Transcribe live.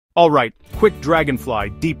Alright, quick dragonfly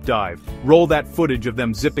deep dive. Roll that footage of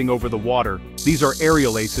them zipping over the water. These are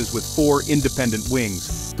aerial aces with 4 independent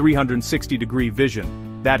wings, 360-degree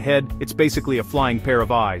vision. That head, it's basically a flying pair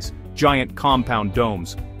of eyes, giant compound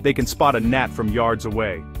domes. They can spot a gnat from yards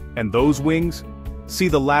away. And those wings? See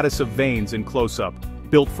the lattice of veins in close-up,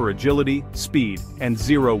 built for agility, speed, and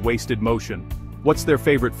zero wasted motion. What's their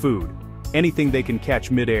favorite food? Anything they can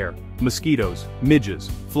catch mid-air. Mosquitoes, midges,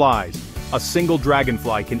 flies. A single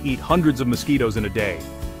dragonfly can eat hundreds of mosquitoes in a day.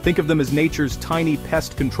 Think of them as nature's tiny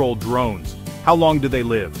pest-control drones. How long do they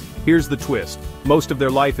live? Here's the twist. Most of their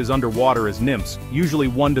life is underwater as nymphs, usually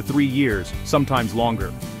 1 to 3 years, sometimes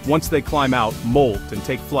longer. Once they climb out, molt, and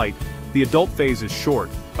take flight, the adult phase is short,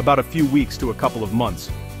 about a few weeks to a couple of months.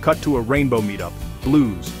 Cut to a rainbow meetup.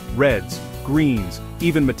 Blues, reds, greens,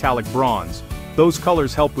 even metallic bronze. Those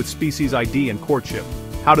colors help with species ID and courtship.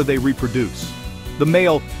 How do they reproduce? The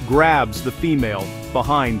male grabs the female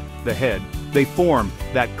behind the head. They form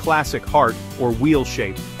that classic heart or wheel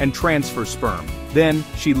shape and transfer sperm. Then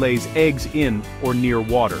she lays eggs in or near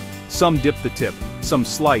water. Some dip the tip, some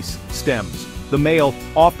slice stems. The male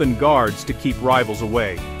often guards to keep rivals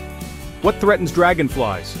away. What threatens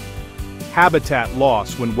dragonflies? Habitat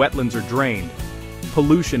loss when wetlands are drained.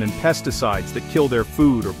 Pollution and pesticides that kill their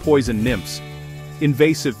food or poison nymphs.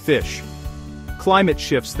 Invasive fish. Climate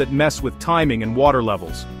shifts that mess with timing and water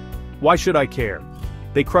levels. Why should I care?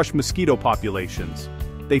 They crush mosquito populations.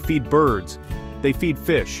 They feed birds. They feed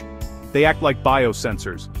fish. They act like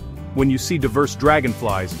biosensors. When you see diverse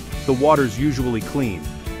dragonflies, the water's usually clean.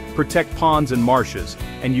 Protect ponds and marshes,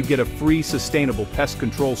 and you get a free sustainable pest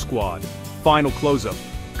control squad. Final close-up.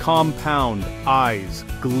 Compound eyes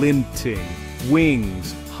glinting,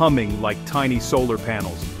 wings humming like tiny solar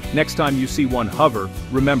panels. Next time you see one hover,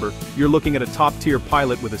 remember, you're looking at a top-tier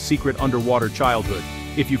pilot with a secret underwater childhood.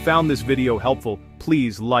 If you found this video helpful,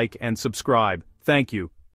 please like and subscribe. Thank you.